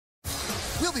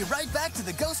We'll be right back to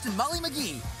the Ghost and Molly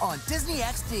McGee on Disney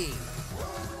XD.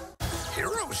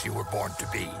 Heroes you were born to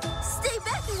be. Stay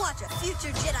back and watch a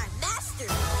future Jedi Master.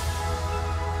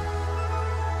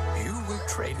 You will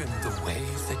train in the way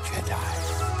of the Jedi.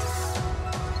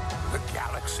 The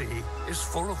galaxy is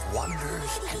full of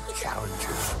wonders and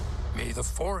challenges. May the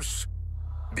Force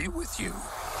be with you.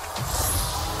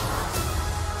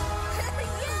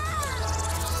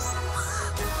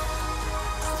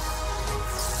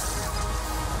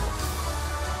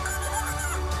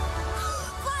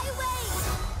 Fly away!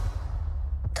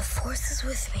 The Force is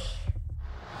with me.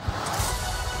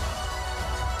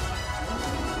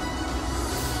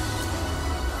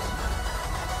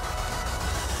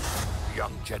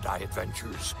 Young Jedi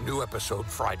Adventures. New episode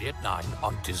Friday at 9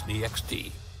 on Disney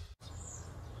XD.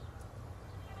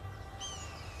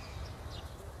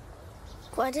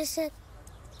 What is it?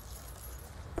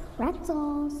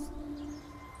 Pretzels.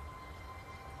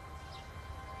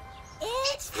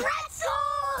 It's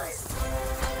pretzels!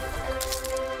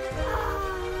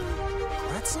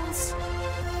 Pretzels?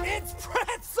 It's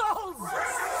pretzels!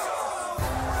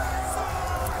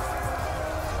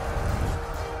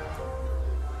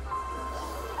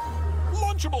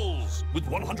 Lunchables with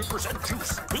 100%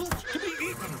 juice built to be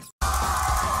eaten.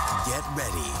 Get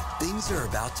ready. Things are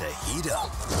about to heat up.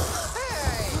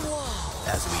 Hey!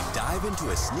 As we dive into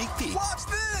a sneak peek Watch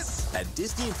this! at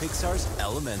Disney and Pixar's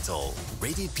Elemental,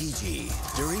 rated PG,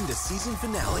 during the season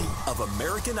finale of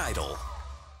American Idol.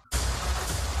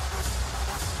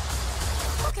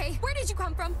 Okay, where did you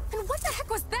come from? And what the heck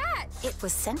was that? It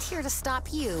was sent here to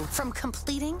stop you from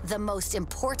completing the most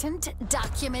important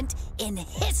document in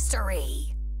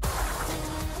history.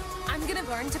 I'm gonna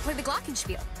learn to play the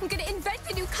glockenspiel. I'm gonna invent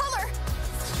a new color.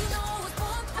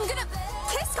 I'm gonna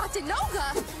kiss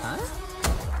Gottinoga. Huh?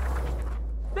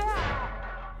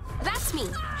 That's me,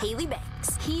 Haley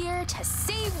Banks, here to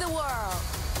save the world.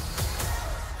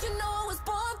 You know I was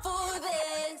born for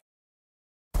this.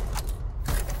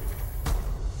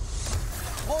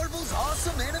 Marvel's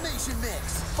Awesome Animation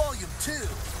Mix, Volume 2,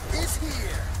 is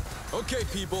here. Okay,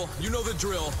 people, you know the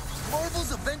drill.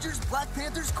 Marvel's Avengers Black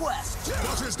Panther's Quest.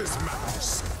 What is this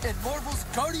madness? And Marvel's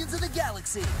Guardians of the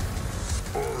Galaxy.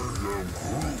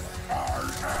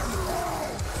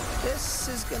 This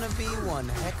is gonna be one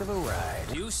heck of a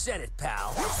ride. You said it,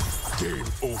 pal. Game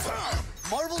over.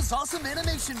 Marvel's Awesome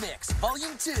Animation Mix,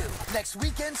 Volume 2, next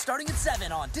weekend starting at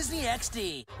 7 on Disney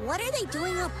XD. What are they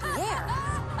doing up there?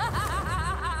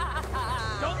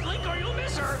 Don't blink or you'll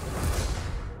miss her.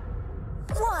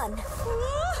 1.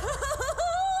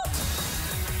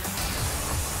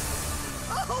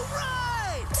 All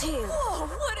right! 2. Oh,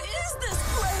 what is this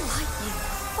place? Lightning,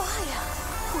 fire,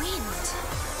 wind,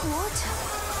 water.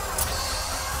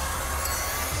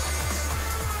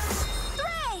 3.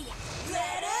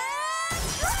 Let it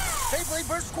rip! Beyblade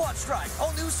vs. Quad Strike,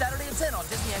 all new Saturday at 10 on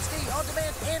Disney XD, on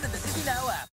demand, and in the Disney Now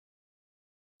app.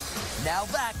 Now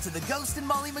back to the Ghost and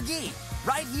Molly McGee,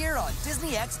 right here on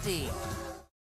Disney XD.